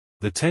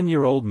The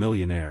 10-year-old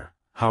millionaire,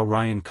 how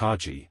Ryan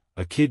Kaji,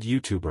 a kid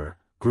YouTuber,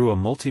 grew a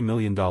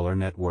multi-million-dollar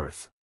net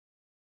worth.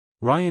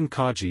 Ryan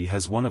Kaji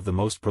has one of the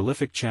most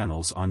prolific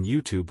channels on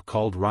YouTube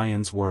called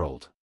Ryan's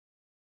World.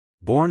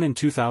 Born in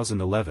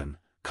 2011,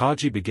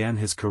 Kaji began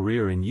his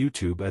career in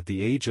YouTube at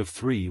the age of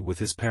 3 with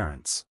his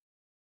parents.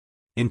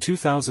 In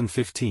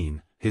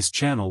 2015, his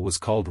channel was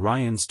called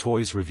Ryan's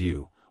Toys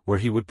Review, where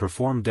he would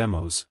perform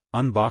demos,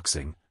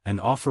 unboxing,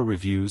 and offer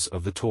reviews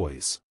of the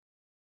toys.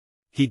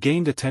 He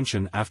gained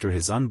attention after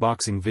his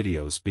unboxing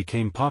videos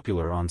became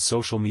popular on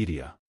social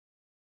media.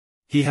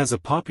 He has a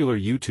popular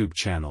YouTube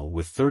channel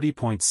with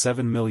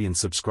 30.7 million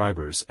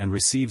subscribers and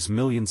receives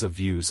millions of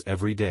views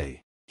every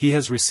day. He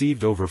has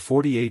received over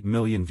 48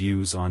 million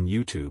views on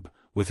YouTube,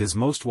 with his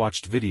most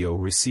watched video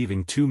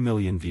receiving 2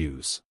 million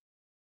views.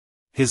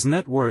 His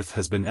net worth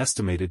has been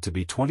estimated to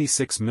be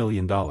 $26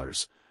 million,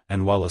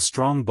 and while a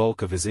strong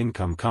bulk of his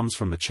income comes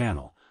from the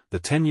channel, the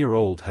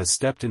 10-year-old has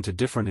stepped into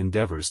different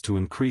endeavors to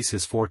increase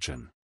his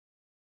fortune.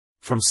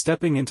 From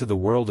stepping into the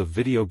world of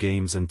video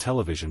games and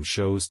television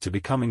shows to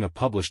becoming a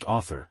published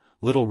author,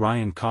 little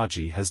Ryan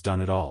Kaji has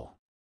done it all.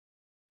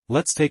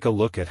 Let's take a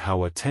look at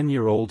how a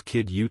 10-year-old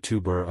kid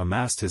YouTuber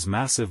amassed his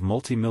massive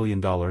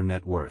multi-million-dollar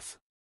net worth.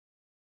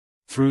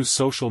 Through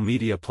social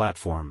media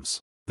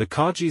platforms. The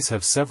Kajis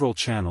have several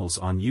channels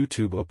on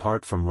YouTube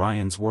apart from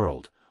Ryan's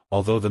World,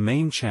 although the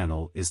main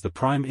channel is the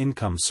prime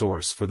income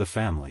source for the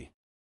family.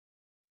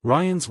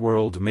 Ryan's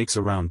World makes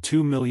around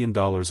 $2 million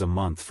a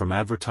month from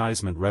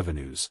advertisement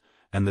revenues,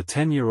 and the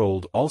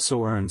 10-year-old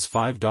also earns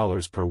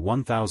 $5 per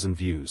 1,000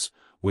 views,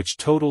 which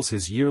totals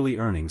his yearly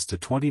earnings to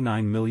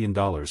 $29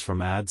 million from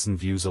ads and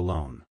views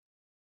alone.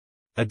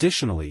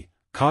 Additionally,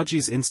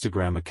 Kaji's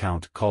Instagram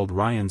account called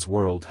Ryan's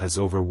World has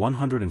over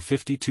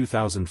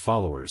 152,000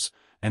 followers,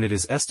 and it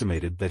is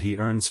estimated that he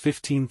earns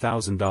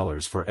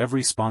 $15,000 for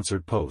every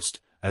sponsored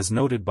post, as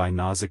noted by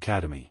Nas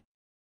Academy.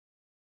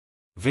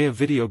 Via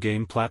video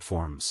game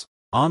platforms.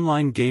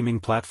 Online gaming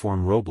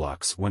platform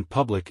Roblox went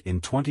public in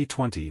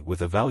 2020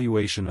 with a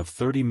valuation of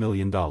 $30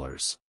 million.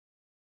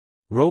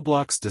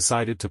 Roblox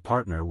decided to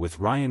partner with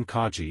Ryan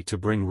Kaji to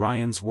bring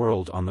Ryan's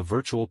World on the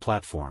virtual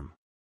platform.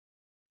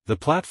 The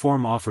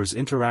platform offers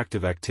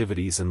interactive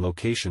activities and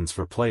locations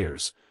for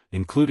players,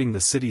 including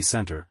the city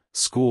center,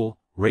 school,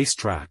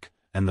 racetrack,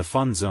 and the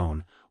fun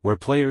zone, where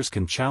players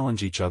can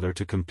challenge each other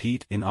to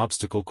compete in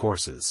obstacle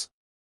courses.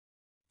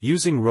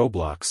 Using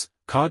Roblox,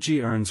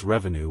 Kaji earns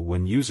revenue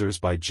when users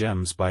buy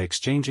gems by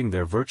exchanging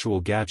their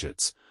virtual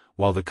gadgets,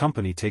 while the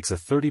company takes a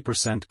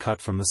 30% cut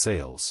from the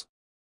sales.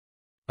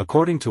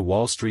 According to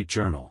Wall Street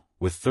Journal,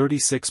 with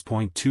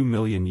 36.2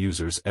 million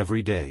users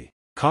every day,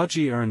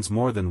 Kaji earns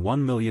more than $1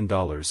 million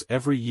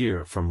every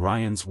year from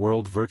Ryan's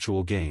World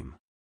virtual game.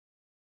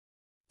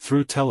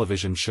 Through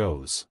television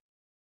shows.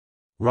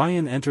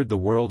 Ryan entered the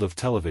world of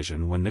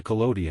television when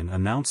Nickelodeon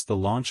announced the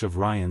launch of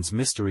Ryan's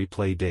Mystery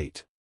Play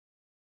Date.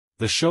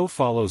 The show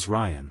follows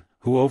Ryan,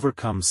 who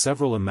overcomes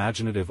several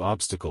imaginative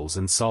obstacles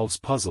and solves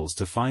puzzles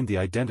to find the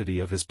identity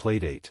of his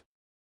playdate.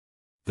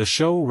 The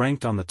show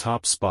ranked on the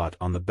top spot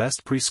on the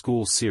Best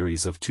Preschool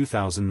Series of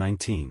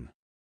 2019.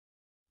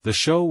 The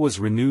show was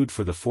renewed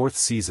for the 4th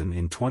season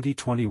in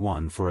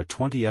 2021 for a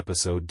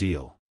 20-episode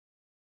deal.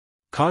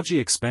 Kaji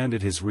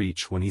expanded his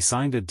reach when he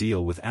signed a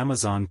deal with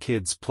Amazon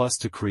Kids Plus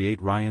to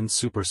create Ryan's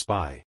Super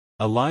Spy,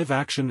 a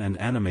live-action and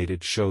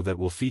animated show that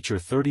will feature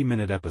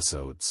 30-minute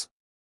episodes.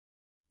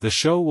 The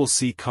show will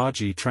see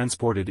Kaji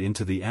transported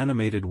into the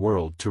animated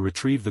world to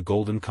retrieve the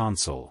Golden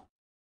Console.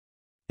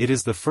 It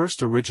is the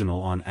first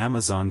original on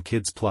Amazon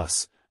Kids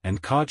Plus,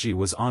 and Kaji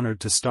was honored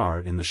to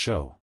star in the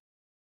show.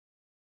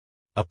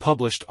 A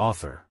published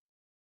author.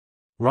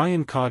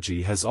 Ryan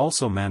Kaji has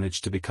also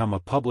managed to become a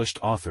published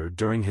author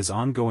during his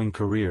ongoing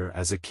career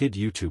as a kid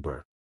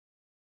YouTuber.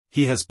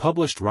 He has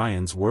published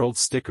Ryan's World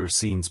Sticker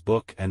Scenes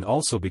book and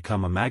also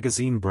become a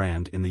magazine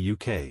brand in the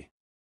UK.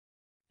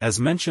 As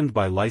mentioned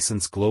by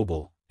License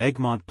Global,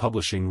 Egmont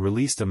Publishing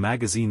released a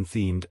magazine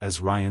themed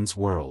as Ryan's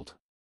World.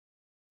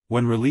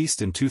 When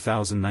released in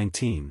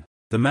 2019,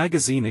 the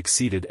magazine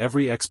exceeded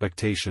every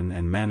expectation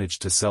and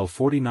managed to sell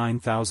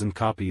 49,000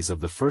 copies of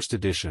the first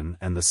edition,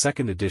 and the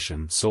second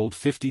edition sold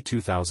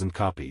 52,000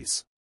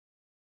 copies.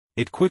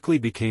 It quickly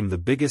became the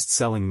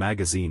biggest-selling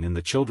magazine in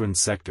the children's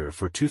sector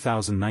for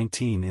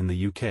 2019 in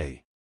the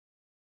UK.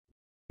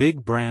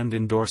 Big brand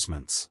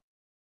endorsements.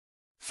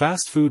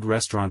 Fast food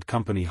restaurant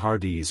company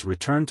Hardee's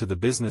returned to the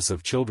business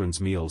of children's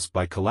meals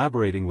by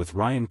collaborating with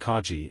Ryan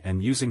Kaji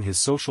and using his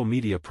social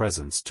media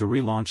presence to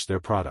relaunch their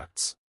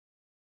products.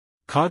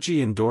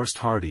 Kaji endorsed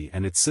Hardee's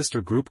and its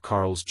sister group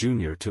Carl's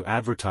Jr. to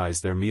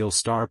advertise their meal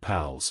Star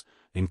Pals,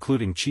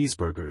 including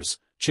cheeseburgers,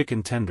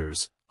 chicken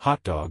tenders,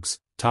 hot dogs,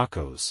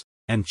 tacos,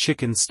 and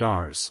chicken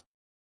stars.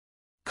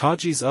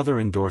 Kaji's other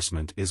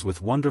endorsement is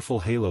with Wonderful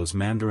Halo's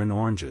mandarin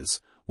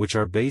oranges, which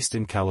are based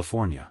in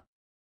California.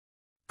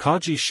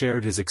 Kaji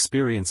shared his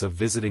experience of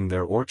visiting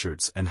their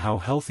orchards and how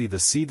healthy the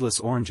seedless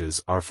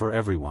oranges are for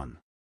everyone.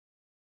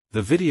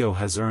 The video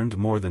has earned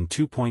more than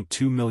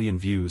 2.2 million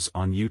views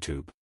on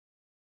YouTube.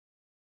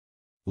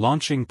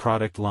 Launching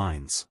product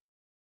lines.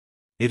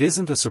 It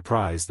isn't a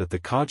surprise that the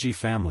Kaji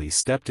family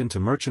stepped into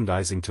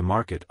merchandising to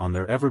market on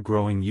their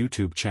ever-growing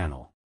YouTube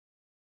channel.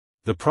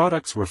 The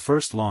products were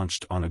first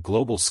launched on a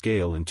global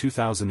scale in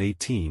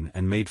 2018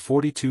 and made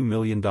 $42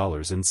 million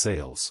in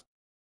sales.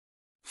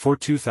 For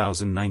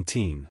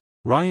 2019,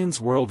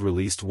 Ryan's World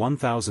released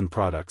 1,000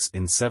 products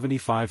in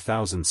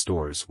 75,000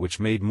 stores,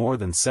 which made more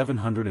than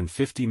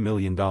 $750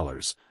 million,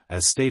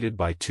 as stated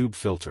by Tube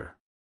Filter.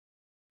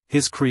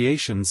 His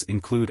creations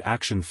include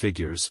action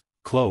figures,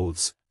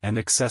 clothes, and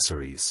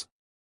accessories.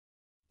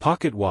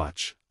 Pocket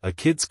Watch, a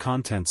kids'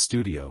 content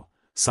studio,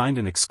 signed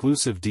an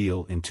exclusive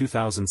deal in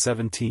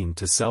 2017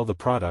 to sell the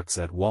products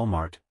at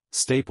Walmart,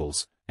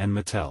 Staples, and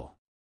Mattel.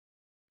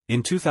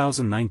 In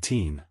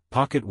 2019,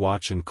 Pocket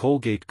Watch and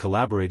Colgate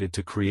collaborated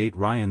to create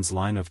Ryan's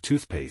line of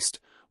toothpaste,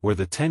 where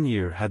the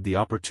 10-year had the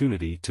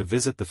opportunity to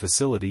visit the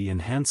facility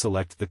and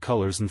hand-select the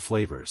colors and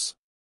flavors.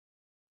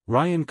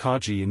 Ryan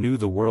Kaji knew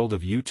the world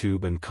of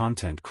YouTube and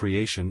content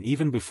creation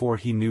even before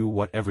he knew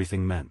what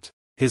everything meant.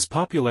 His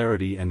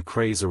popularity and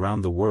craze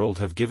around the world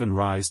have given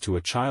rise to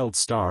a child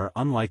star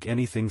unlike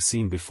anything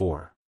seen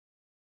before.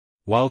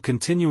 While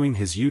continuing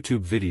his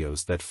YouTube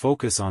videos that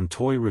focus on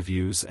toy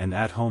reviews and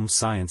at-home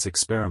science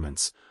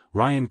experiments,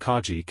 Ryan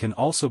Kaji can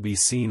also be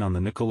seen on the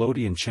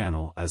Nickelodeon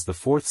channel as the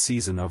 4th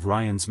season of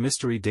Ryan's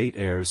Mystery Date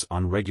airs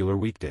on regular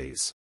weekdays.